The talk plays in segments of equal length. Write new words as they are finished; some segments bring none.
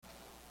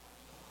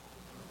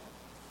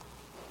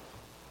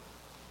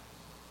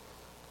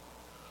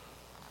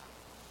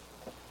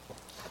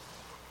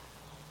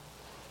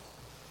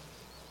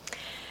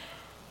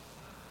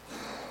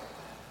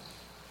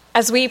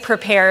As we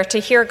prepare to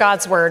hear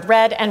God's word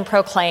read and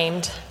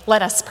proclaimed,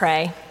 let us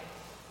pray.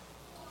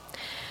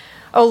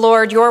 O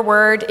Lord, your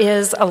word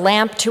is a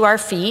lamp to our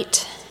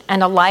feet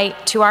and a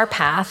light to our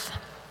path.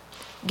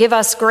 Give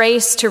us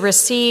grace to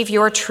receive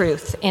your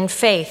truth in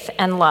faith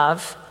and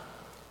love,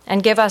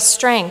 and give us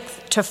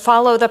strength to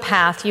follow the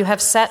path you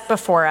have set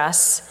before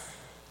us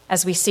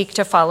as we seek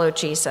to follow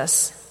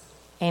Jesus.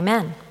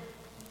 Amen.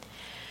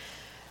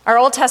 Our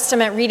Old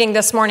Testament reading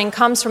this morning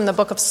comes from the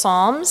book of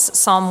Psalms,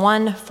 Psalm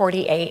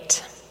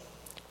 148.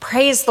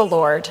 Praise the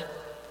Lord.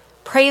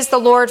 Praise the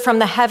Lord from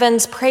the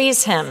heavens.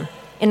 Praise him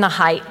in the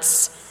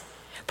heights.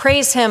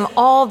 Praise him,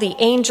 all the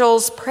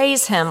angels.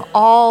 Praise him,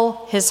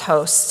 all his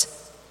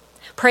hosts.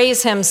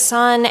 Praise him,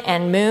 sun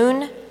and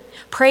moon.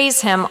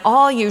 Praise him,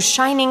 all you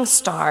shining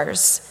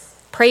stars.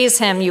 Praise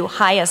him, you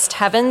highest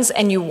heavens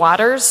and you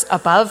waters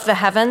above the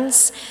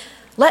heavens.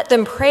 Let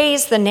them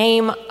praise the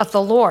name of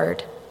the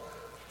Lord.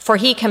 For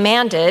he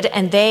commanded,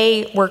 and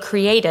they were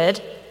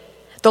created.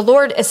 The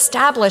Lord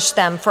established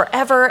them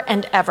forever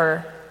and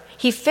ever.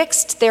 He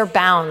fixed their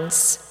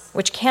bounds,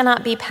 which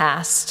cannot be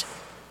passed.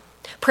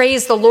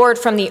 Praise the Lord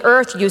from the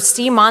earth, you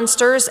sea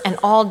monsters and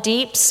all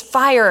deeps,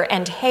 fire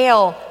and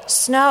hail,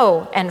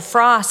 snow and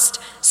frost,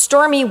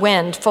 stormy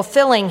wind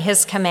fulfilling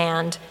his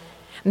command,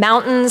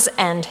 mountains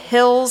and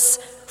hills,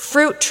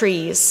 fruit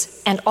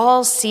trees and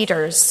all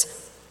cedars,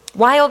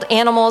 wild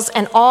animals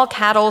and all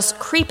cattle,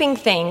 creeping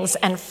things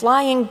and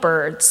flying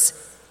birds,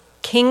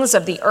 kings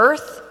of the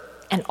earth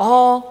and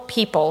all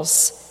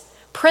peoples,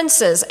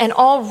 princes and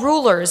all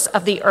rulers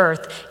of the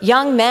earth,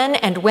 young men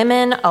and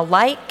women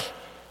alike,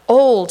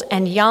 old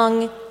and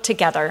young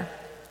together.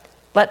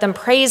 Let them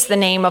praise the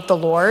name of the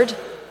Lord,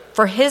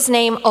 for his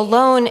name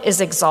alone is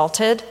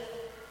exalted.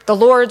 The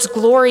Lord's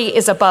glory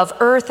is above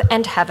earth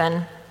and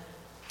heaven.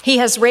 He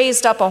has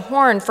raised up a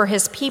horn for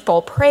his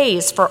people,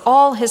 praise for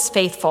all his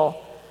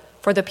faithful,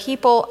 for the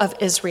people of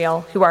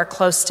Israel who are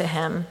close to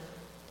him.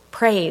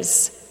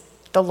 Praise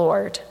the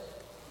Lord.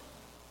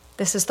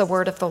 This is the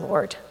word of the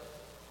Lord.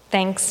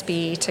 Thanks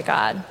be to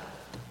God.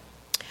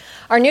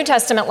 Our New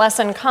Testament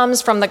lesson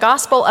comes from the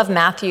Gospel of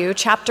Matthew,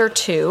 chapter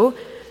 2,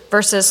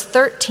 verses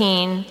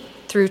 13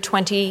 through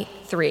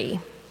 23.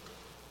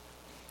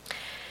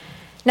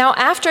 Now,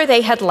 after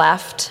they had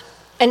left,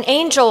 an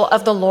angel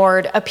of the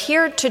Lord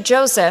appeared to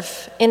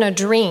Joseph in a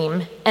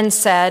dream and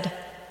said,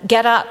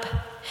 "Get up,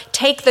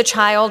 take the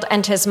child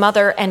and his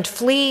mother and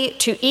flee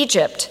to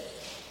Egypt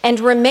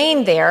and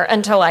remain there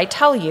until I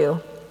tell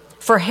you,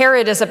 for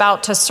Herod is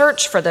about to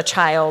search for the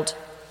child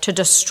to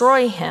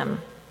destroy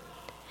him."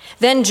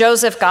 Then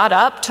Joseph got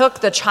up, took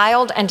the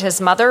child and his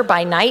mother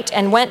by night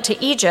and went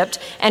to Egypt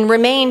and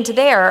remained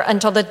there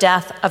until the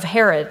death of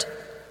Herod.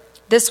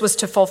 This was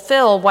to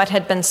fulfill what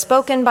had been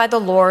spoken by the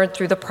Lord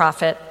through the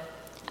prophet,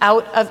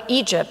 "Out of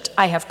Egypt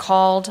I have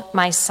called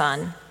my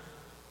son."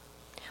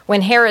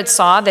 When Herod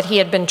saw that he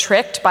had been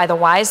tricked by the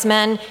wise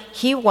men,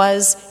 he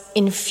was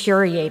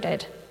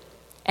infuriated,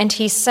 and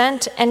he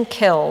sent and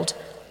killed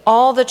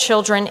all the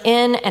children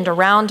in and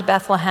around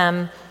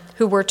Bethlehem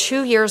who were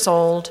 2 years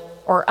old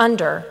or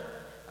under,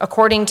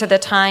 according to the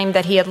time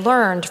that he had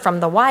learned from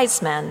the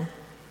wise men.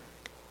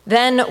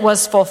 Then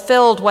was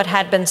fulfilled what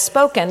had been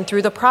spoken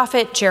through the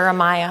prophet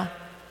Jeremiah.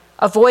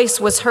 A voice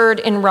was heard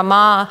in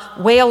Ramah,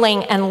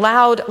 wailing and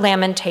loud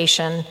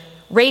lamentation,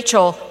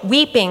 Rachel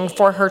weeping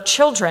for her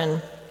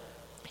children.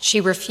 She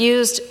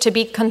refused to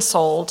be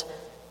consoled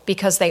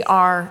because they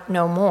are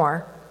no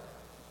more.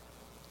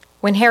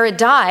 When Herod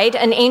died,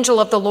 an angel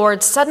of the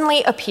Lord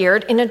suddenly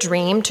appeared in a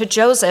dream to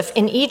Joseph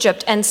in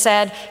Egypt and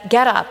said,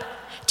 "Get up,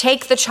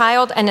 take the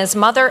child and his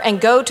mother and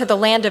go to the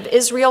land of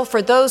Israel,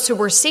 for those who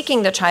were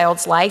seeking the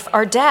child's life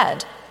are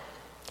dead."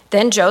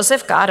 Then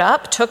Joseph got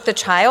up, took the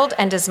child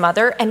and his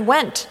mother, and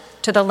went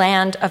to the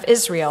land of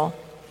Israel.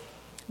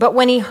 But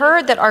when he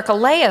heard that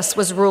Archelaus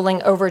was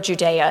ruling over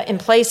Judea in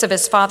place of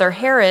his father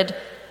Herod,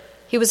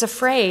 he was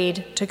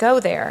afraid to go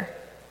there.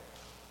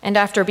 And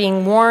after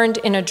being warned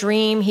in a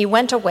dream, he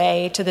went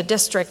away to the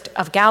district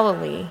of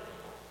Galilee.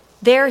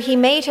 There he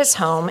made his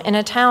home in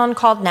a town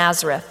called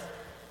Nazareth,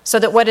 so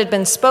that what had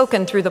been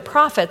spoken through the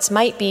prophets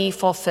might be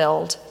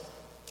fulfilled.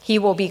 He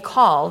will be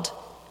called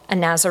a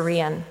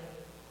Nazarene.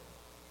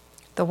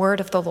 The word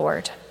of the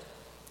Lord.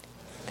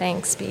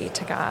 Thanks be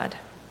to God.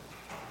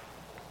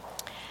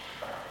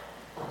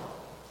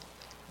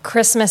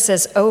 Christmas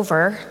is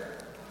over.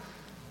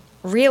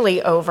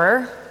 Really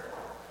over.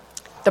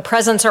 The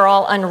presents are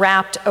all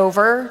unwrapped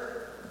over.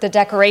 The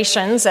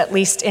decorations, at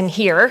least in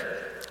here,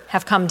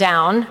 have come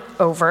down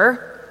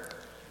over.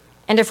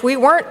 And if we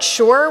weren't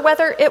sure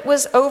whether it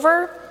was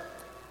over,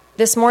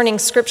 this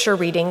morning's scripture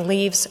reading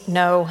leaves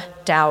no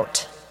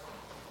doubt.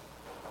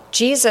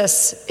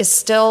 Jesus is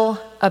still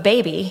a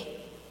baby,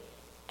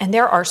 and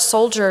there are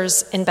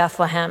soldiers in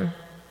Bethlehem.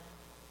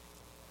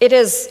 It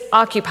is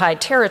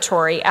occupied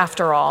territory,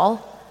 after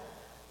all,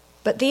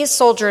 but these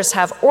soldiers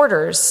have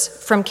orders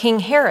from King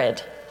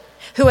Herod,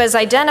 who has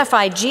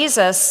identified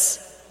Jesus,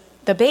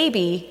 the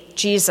baby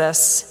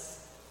Jesus,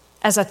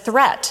 as a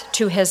threat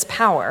to his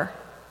power.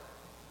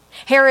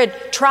 Herod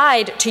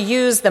tried to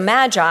use the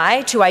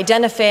Magi to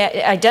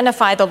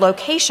identify the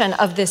location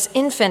of this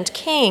infant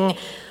king,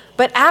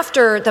 but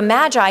after the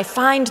Magi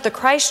find the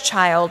Christ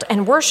child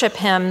and worship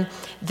him,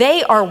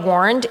 they are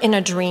warned in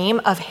a dream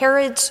of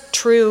Herod's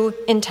true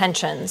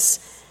intentions.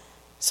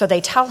 So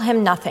they tell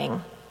him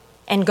nothing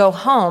and go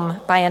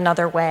home by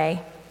another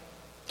way.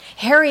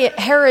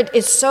 Herod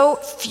is so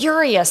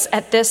furious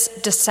at this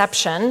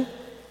deception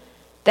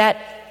that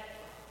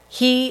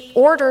he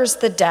orders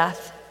the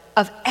death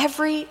of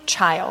every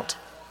child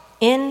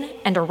in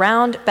and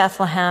around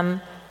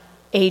Bethlehem,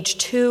 age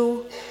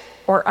 2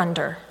 or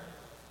under.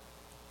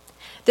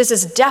 This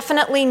is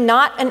definitely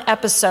not an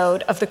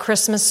episode of the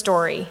Christmas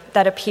story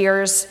that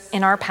appears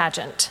in our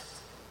pageant.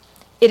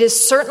 It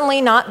is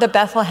certainly not the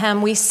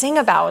Bethlehem we sing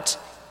about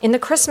in the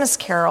Christmas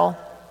carol,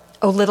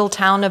 "O little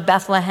town of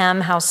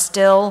Bethlehem, how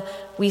still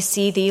we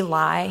see thee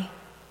lie."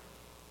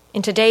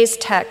 In today's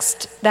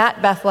text,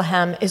 that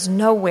Bethlehem is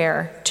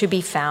nowhere to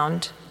be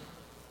found.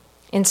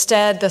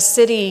 Instead, the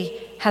city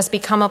has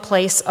become a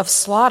place of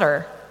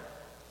slaughter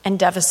and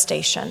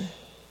devastation.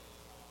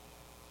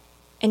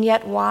 And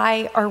yet,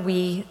 why are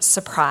we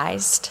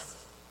surprised?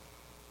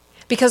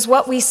 Because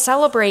what we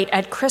celebrate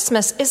at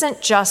Christmas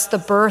isn't just the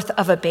birth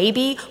of a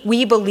baby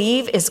we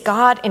believe is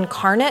God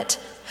incarnate,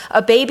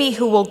 a baby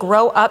who will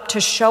grow up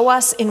to show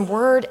us in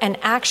word and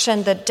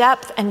action the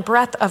depth and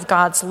breadth of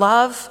God's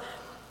love.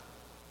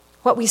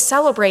 What we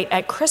celebrate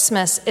at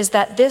Christmas is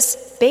that this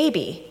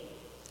baby,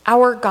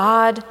 our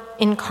God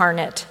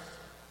incarnate,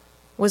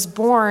 was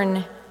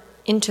born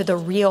into the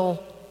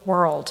real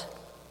world.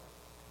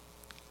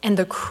 And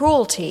the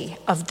cruelty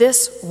of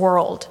this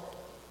world,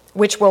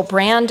 which will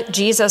brand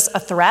Jesus a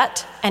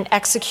threat and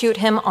execute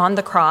him on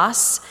the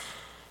cross,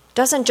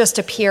 doesn't just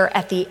appear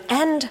at the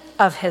end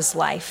of his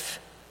life.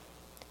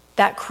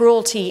 That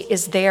cruelty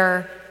is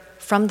there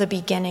from the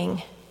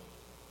beginning.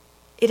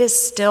 It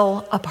is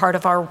still a part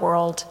of our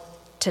world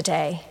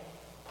today.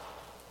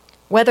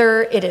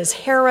 Whether it is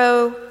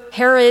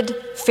Herod,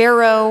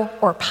 Pharaoh,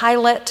 or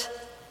Pilate,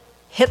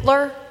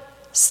 Hitler,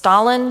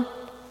 Stalin,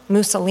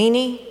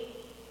 Mussolini,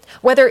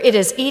 whether it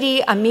is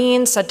Idi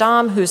Amin,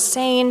 Saddam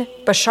Hussein,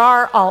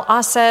 Bashar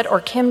al-Assad, or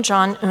Kim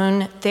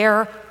Jong-un,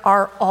 there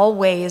are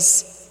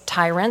always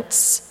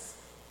tyrants.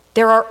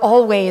 There are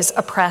always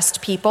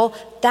oppressed people.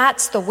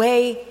 That's the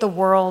way the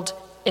world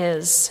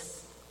is.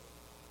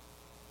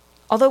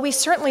 Although we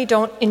certainly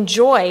don't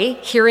enjoy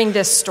hearing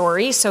this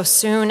story so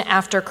soon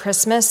after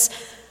Christmas,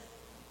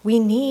 we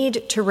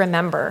need to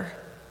remember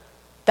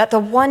that the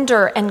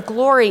wonder and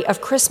glory of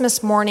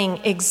Christmas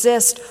morning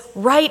exist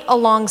right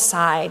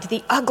alongside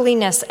the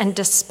ugliness and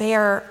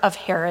despair of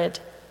Herod,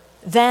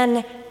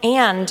 then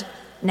and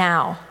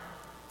now.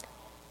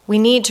 We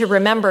need to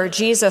remember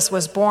Jesus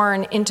was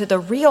born into the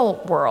real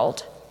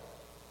world,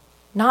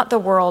 not the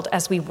world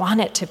as we want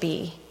it to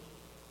be,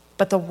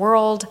 but the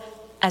world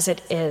as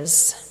it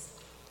is.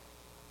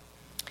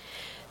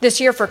 This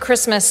year for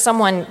Christmas,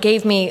 someone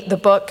gave me the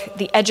book,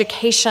 The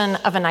Education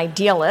of an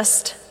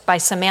Idealist, by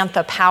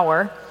Samantha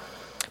Power.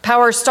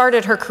 Power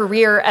started her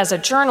career as a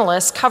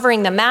journalist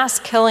covering the mass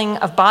killing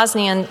of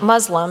Bosnian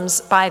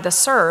Muslims by the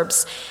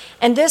Serbs,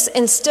 and this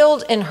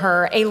instilled in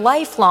her a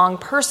lifelong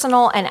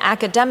personal and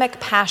academic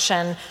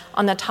passion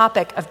on the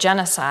topic of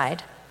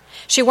genocide.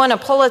 She won a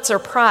Pulitzer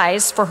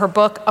Prize for her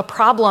book, A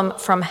Problem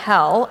from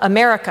Hell,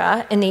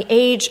 America in the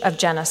Age of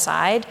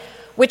Genocide,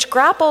 which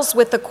grapples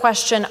with the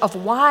question of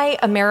why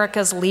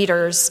America's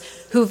leaders,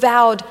 who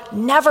vowed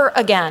never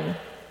again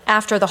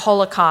after the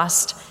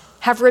Holocaust,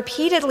 have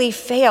repeatedly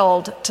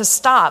failed to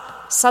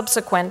stop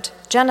subsequent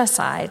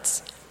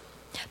genocides.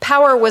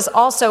 Power was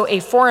also a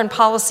foreign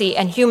policy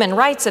and human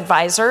rights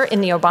advisor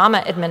in the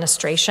Obama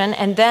administration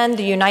and then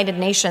the United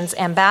Nations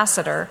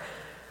ambassador.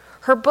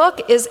 Her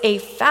book is a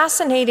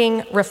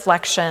fascinating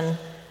reflection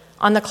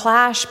on the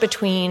clash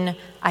between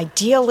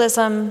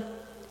idealism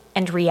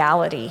and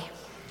reality.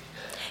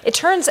 It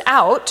turns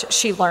out,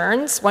 she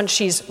learns, once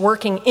she's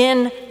working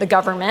in the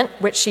government,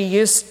 which she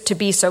used to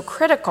be so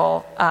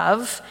critical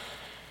of,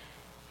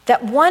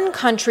 that one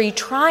country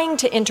trying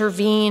to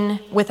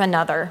intervene with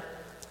another,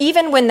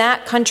 even when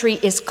that country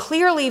is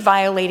clearly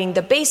violating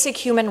the basic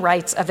human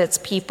rights of its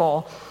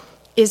people,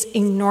 is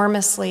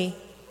enormously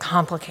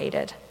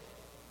complicated.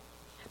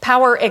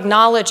 Power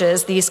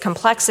acknowledges these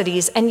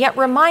complexities and yet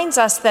reminds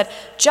us that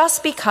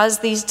just because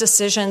these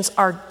decisions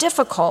are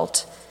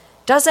difficult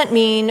doesn't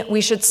mean we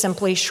should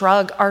simply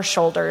shrug our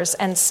shoulders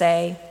and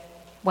say,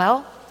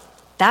 well,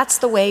 that's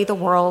the way the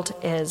world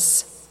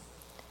is.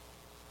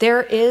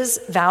 There is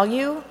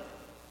value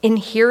in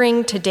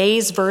hearing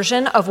today's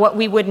version of what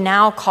we would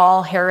now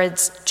call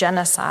Herod's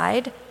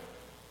genocide.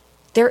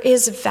 There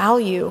is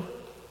value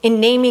in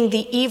naming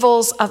the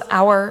evils of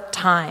our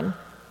time,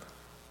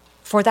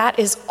 for that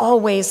is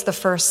always the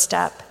first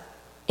step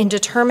in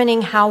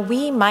determining how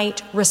we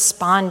might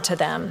respond to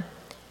them,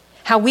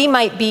 how we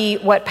might be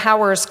what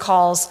Powers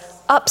calls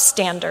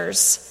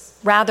upstanders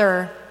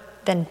rather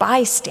than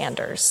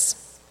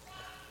bystanders.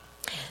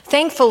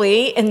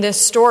 Thankfully, in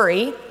this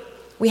story,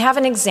 we have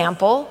an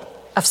example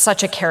of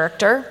such a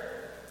character.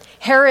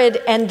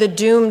 Herod and the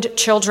doomed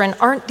children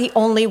aren't the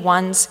only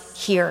ones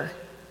here.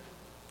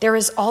 There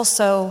is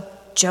also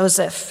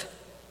Joseph.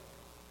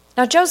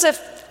 Now, Joseph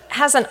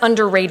has an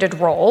underrated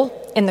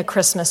role in the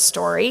Christmas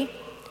story,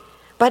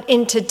 but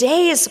in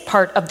today's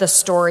part of the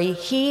story,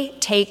 he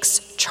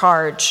takes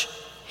charge.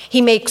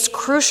 He makes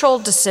crucial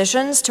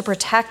decisions to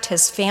protect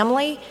his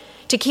family,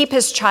 to keep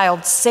his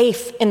child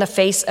safe in the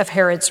face of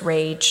Herod's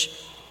rage.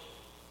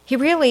 He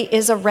really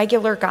is a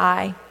regular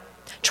guy,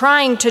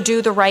 trying to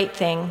do the right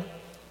thing.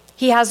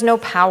 He has no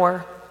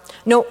power,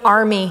 no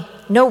army,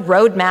 no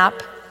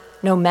roadmap,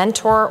 no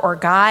mentor or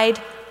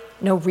guide,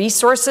 no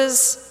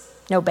resources,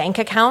 no bank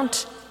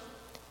account.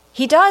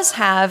 He does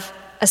have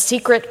a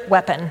secret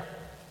weapon.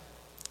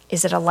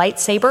 Is it a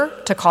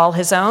lightsaber to call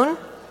his own?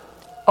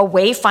 A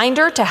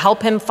wayfinder to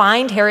help him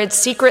find Herod's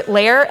secret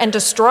lair and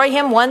destroy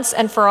him once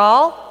and for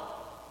all?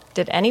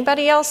 Did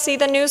anybody else see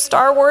the new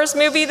Star Wars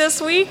movie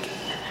this week?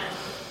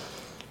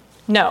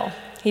 No,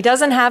 he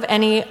doesn't have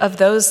any of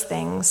those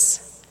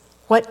things.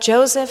 What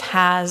Joseph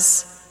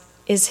has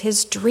is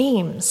his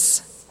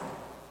dreams.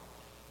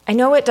 I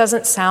know it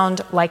doesn't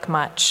sound like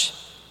much,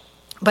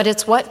 but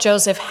it's what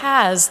Joseph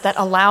has that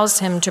allows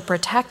him to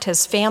protect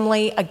his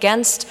family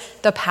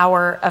against the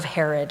power of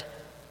Herod.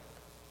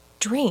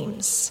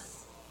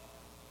 Dreams.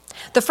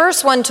 The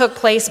first one took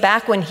place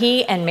back when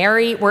he and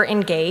Mary were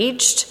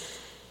engaged.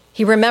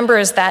 He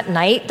remembers that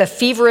night, the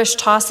feverish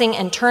tossing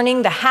and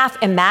turning, the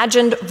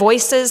half-imagined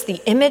voices,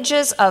 the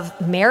images of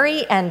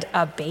Mary and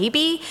a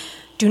baby.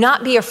 "Do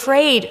not be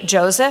afraid,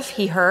 Joseph,"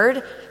 he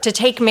heard, "to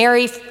take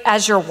Mary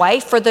as your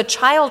wife, for the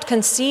child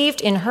conceived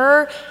in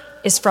her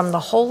is from the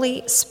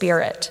Holy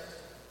Spirit."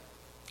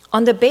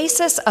 On the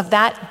basis of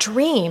that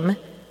dream,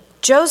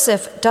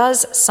 Joseph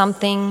does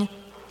something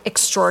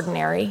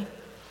extraordinary.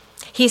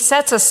 He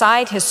sets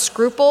aside his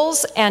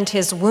scruples and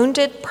his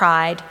wounded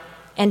pride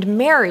and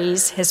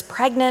marries his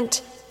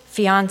pregnant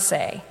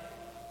fiancée.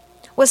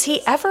 Was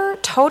he ever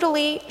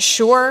totally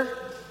sure?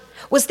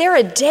 Was there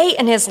a day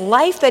in his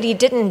life that he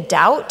didn't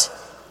doubt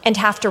and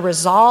have to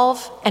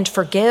resolve and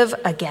forgive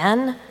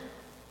again?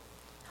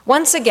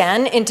 Once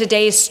again, in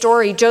today's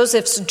story,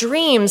 Joseph's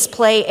dreams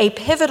play a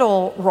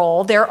pivotal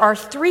role. There are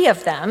 3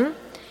 of them.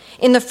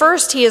 In the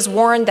first, he is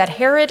warned that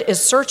Herod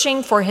is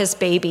searching for his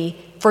baby,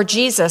 for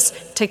Jesus,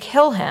 to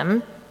kill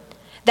him.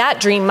 That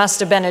dream must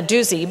have been a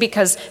doozy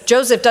because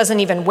Joseph doesn't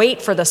even wait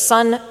for the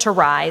sun to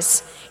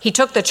rise. He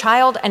took the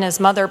child and his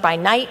mother by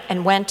night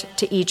and went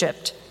to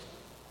Egypt.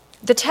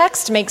 The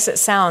text makes it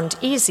sound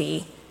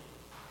easy,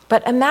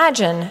 but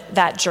imagine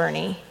that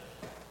journey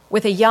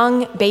with a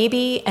young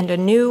baby and a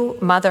new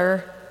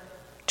mother,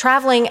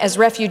 traveling as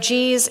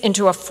refugees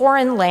into a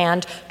foreign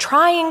land,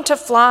 trying to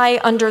fly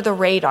under the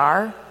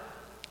radar,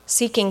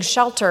 seeking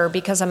shelter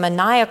because a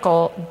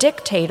maniacal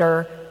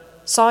dictator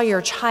saw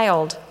your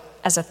child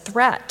as a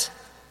threat.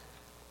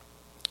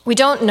 We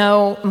don't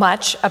know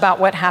much about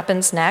what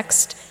happens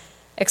next,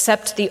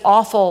 except the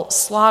awful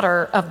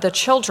slaughter of the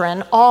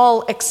children,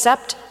 all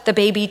except the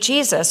baby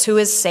Jesus, who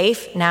is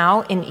safe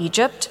now in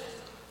Egypt.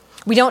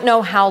 We don't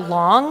know how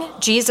long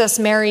Jesus,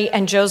 Mary,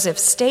 and Joseph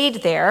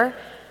stayed there,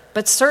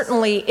 but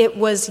certainly it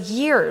was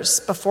years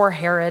before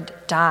Herod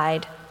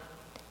died.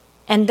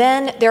 And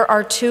then there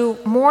are 2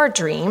 more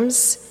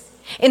dreams.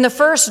 In the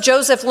first,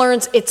 Joseph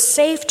learns it's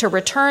safe to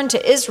return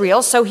to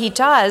Israel, so he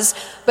does,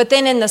 but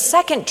then in the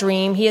second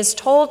dream, he is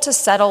told to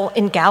settle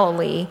in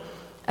Galilee,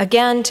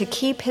 again to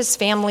keep his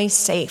family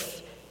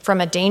safe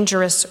from a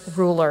dangerous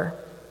ruler.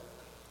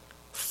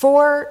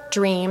 4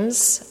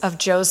 dreams of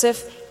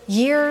Joseph,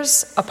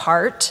 years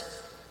apart.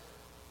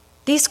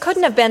 These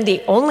couldn't have been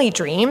the only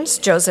dreams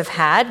Joseph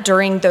had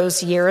during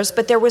those years,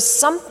 but there was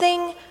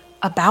something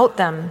about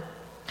them,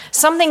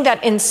 something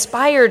that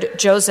inspired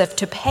Joseph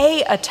to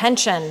pay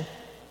attention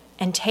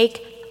and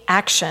take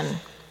action.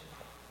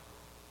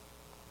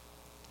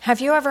 Have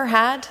you ever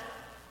had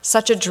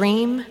such a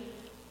dream?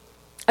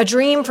 A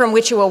dream from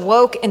which you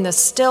awoke in the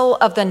still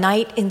of the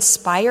night,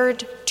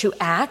 inspired to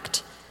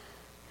act?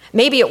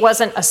 Maybe it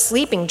wasn't a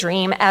sleeping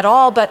dream at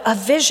all, but a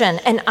vision,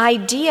 an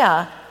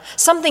idea,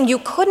 something you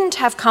couldn't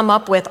have come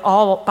up with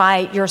all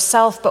by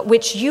yourself, but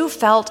which you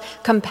felt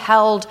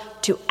compelled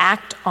to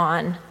act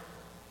on.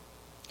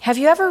 Have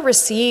you ever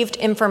received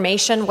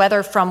information,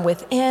 whether from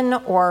within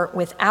or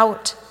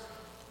without,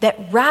 that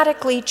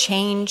radically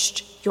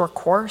changed your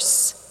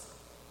course?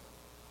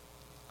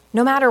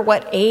 No matter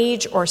what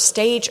age or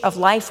stage of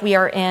life we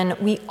are in,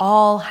 we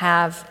all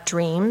have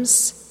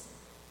dreams.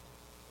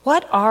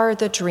 What are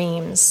the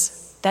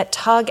dreams that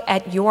tug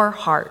at your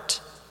heart?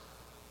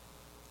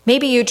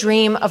 Maybe you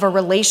dream of a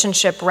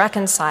relationship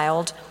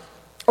reconciled,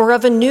 or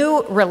of a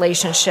new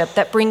relationship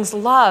that brings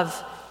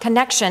love,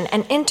 connection,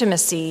 and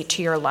intimacy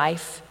to your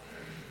life.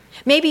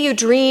 Maybe you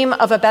dream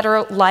of a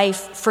better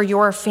life for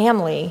your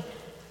family,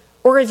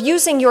 or of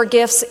using your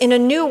gifts in a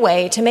new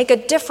way to make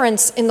a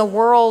difference in the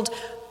world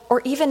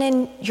or even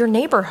in your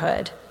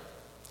neighborhood.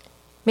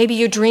 Maybe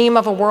you dream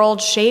of a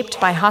world shaped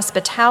by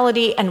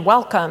hospitality and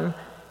welcome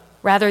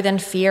rather than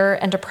fear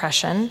and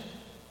oppression.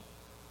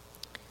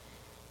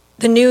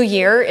 The new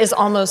year is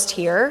almost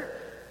here.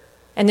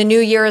 and the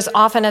new year is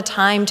often a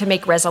time to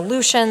make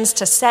resolutions,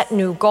 to set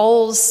new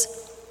goals.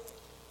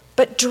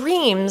 But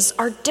dreams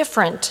are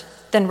different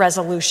than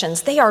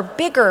resolutions. They are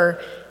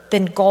bigger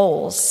than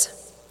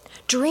goals.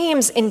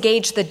 Dreams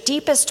engage the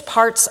deepest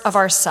parts of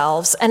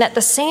ourselves, and at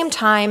the same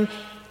time,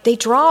 they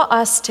draw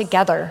us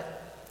together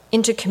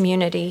into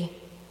community.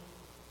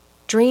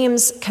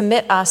 Dreams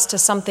commit us to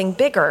something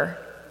bigger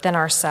than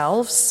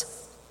ourselves.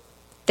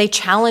 They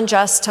challenge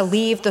us to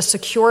leave the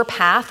secure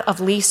path of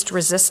least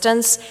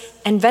resistance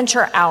and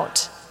venture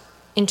out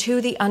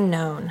into the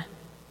unknown.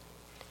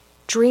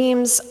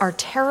 Dreams are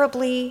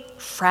terribly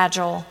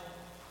fragile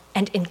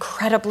and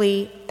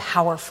incredibly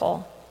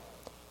powerful.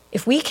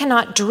 If we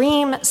cannot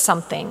dream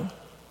something,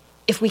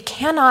 if we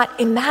cannot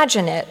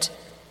imagine it,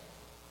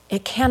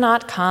 it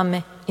cannot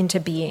come into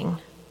being.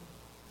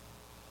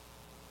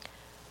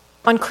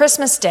 On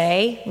Christmas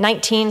Day,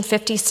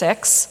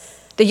 1956,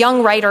 the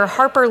young writer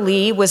Harper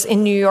Lee was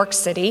in New York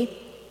City.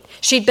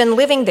 She'd been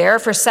living there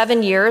for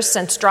 7 years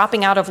since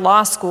dropping out of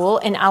law school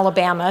in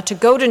Alabama to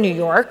go to New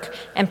York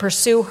and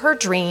pursue her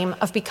dream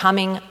of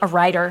becoming a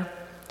writer.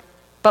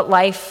 But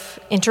life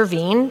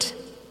intervened.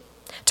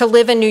 To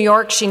live in New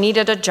York, she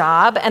needed a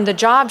job, and the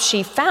job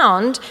she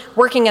found,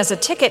 working as a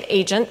ticket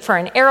agent for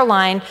an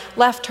airline,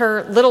 left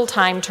her little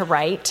time to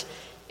write.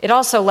 It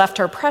also left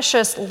her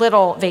precious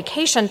little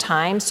vacation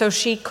time, so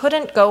she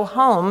couldn't go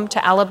home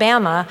to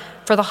Alabama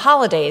for the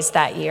holidays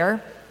that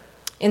year.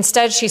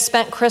 Instead, she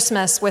spent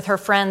Christmas with her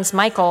friends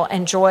Michael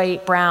and Joy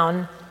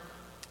Brown.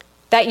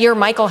 That year,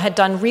 Michael had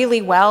done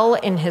really well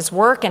in his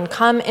work and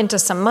come into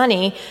some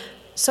money,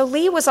 so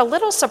Lee was a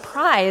little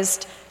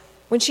surprised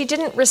when she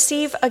didn't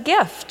receive a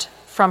gift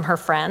from her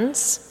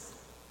friends.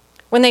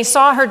 When they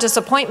saw her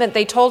disappointment,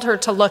 they told her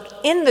to look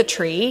in the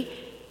tree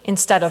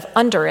instead of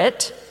under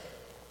it.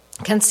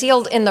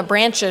 Concealed in the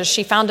branches,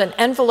 she found an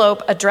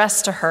envelope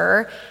addressed to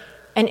her,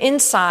 and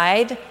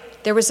inside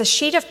there was a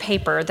sheet of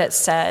paper that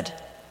said,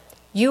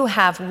 "You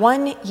have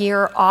 1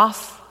 year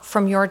off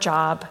from your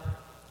job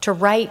to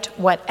write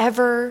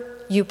whatever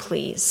you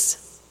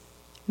please.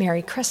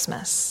 Merry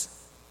Christmas."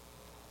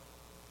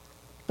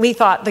 Lee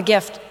thought the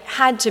gift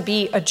had to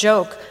be a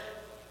joke,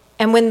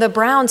 and when the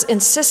Browns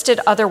insisted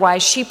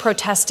otherwise, she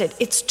protested.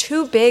 "It's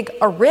too big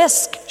a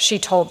risk," she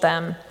told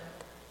them.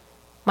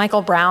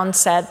 Michael Brown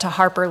said to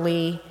Harper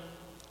Lee,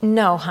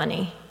 "No,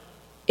 honey,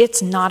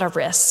 it's not a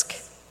risk.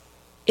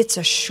 It's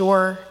a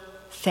sure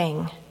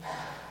thing."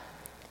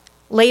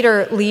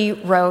 Later, Lee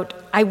wrote,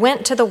 "I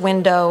went to the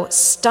window,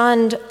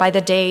 stunned by the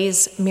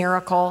day's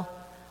miracle,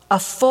 a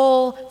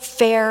full,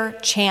 fair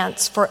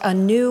chance for a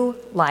new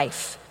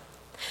life,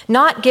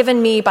 not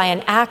given me by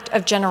an act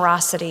of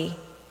generosity,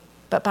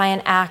 but by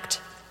an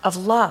act of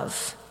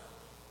love.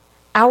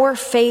 Our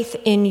faith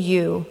in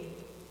you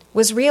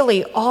was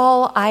really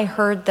all I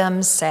heard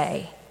them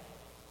say.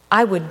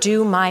 I would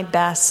do my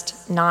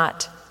best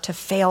not to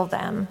fail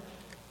them."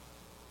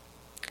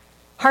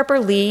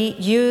 Harper Lee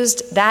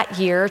used that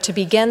year to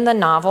begin the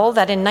novel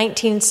that in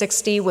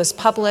 1960 was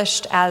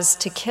published as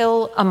To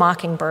Kill a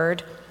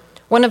Mockingbird,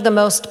 one of the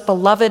most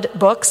beloved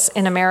books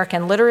in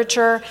American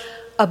literature,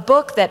 a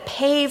book that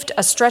paved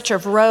a stretch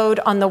of road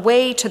on the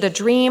way to the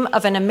dream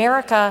of an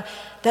America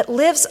that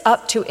lives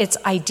up to its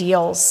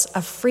ideals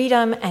of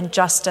freedom and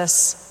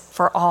justice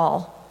for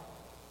all.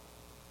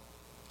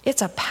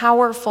 It's a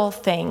powerful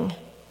thing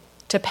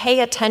to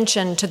pay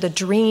attention to the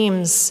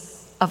dreams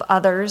of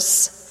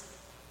others.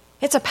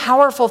 It's a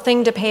powerful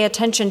thing to pay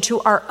attention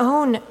to our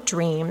own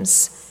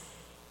dreams.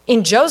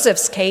 In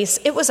Joseph's case,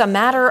 it was a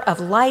matter of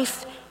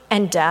life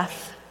and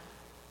death.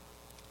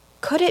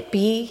 Could it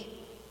be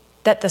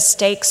that the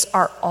stakes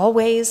are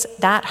always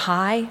that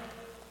high?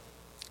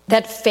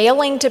 That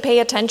failing to pay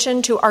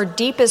attention to our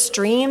deepest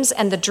dreams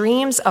and the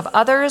dreams of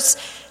others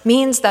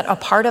means that a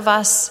part of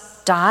us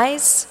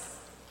dies?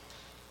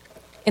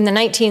 In the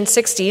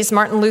 1960s,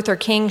 Martin Luther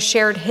King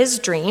shared his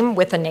dream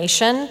with the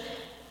nation.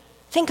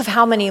 Think of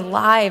how many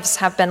lives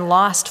have been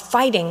lost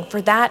fighting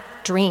for that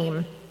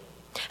dream.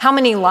 How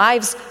many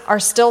lives are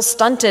still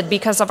stunted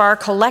because of our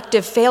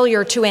collective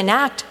failure to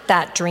enact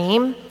that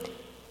dream?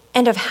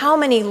 And of how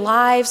many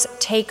lives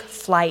take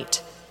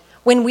flight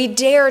when we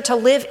dare to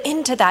live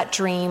into that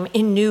dream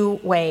in new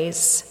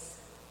ways.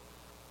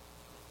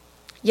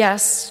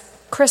 Yes,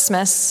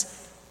 Christmas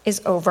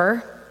is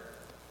over,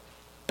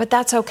 but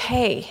that's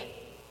okay.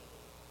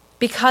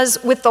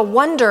 Because with the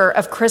wonder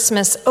of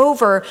Christmas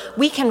over,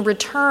 we can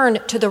return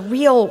to the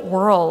real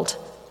world.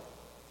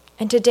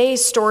 And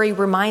today's story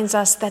reminds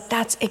us that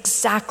that's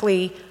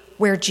exactly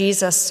where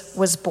Jesus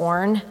was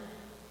born,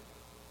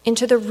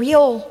 into the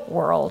real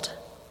world.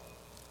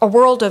 A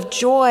world of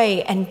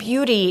joy and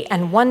beauty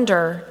and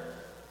wonder,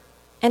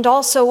 and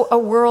also a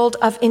world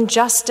of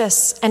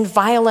injustice and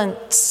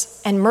violence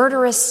and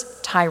murderous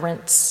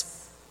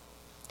tyrants.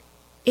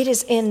 It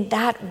is in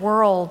that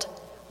world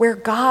where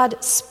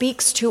God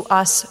speaks to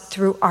us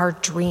through our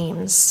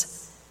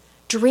dreams,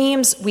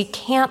 dreams we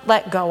can't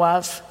let go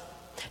of,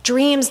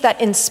 dreams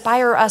that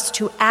inspire us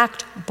to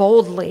act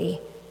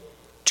boldly,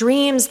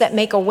 dreams that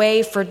make a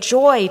way for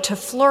joy to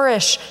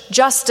flourish,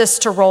 justice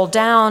to roll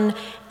down,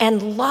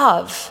 and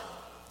love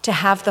to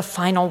have the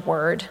final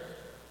word.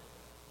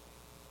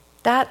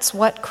 That's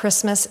what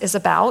Christmas is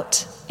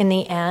about in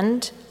the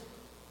end,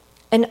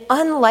 an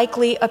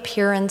unlikely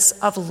appearance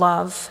of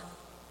love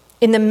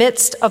in the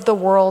midst of the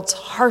world's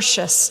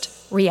harshest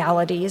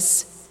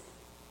realities.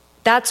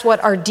 That's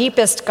what our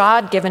deepest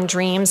God-given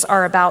dreams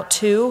are about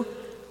too,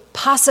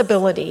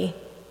 possibility,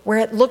 where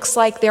it looks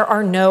like there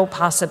are no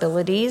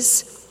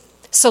possibilities,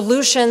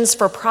 solutions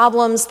for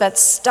problems that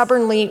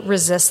stubbornly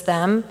resist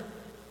them,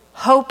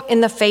 hope in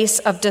the face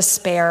of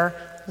despair,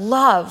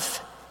 love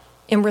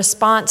in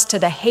response to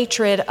the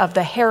hatred of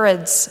the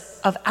Herods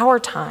of our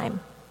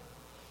time.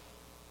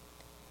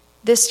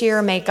 This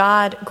year, may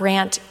God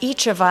grant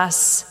each of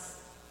us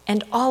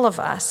and all of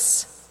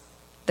us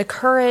the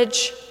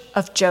courage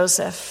of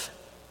Joseph,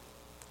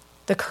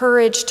 the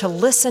courage to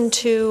listen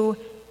to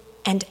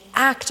and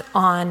act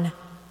on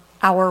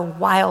our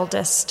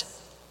wildest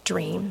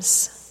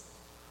dreams.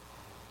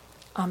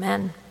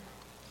 Amen.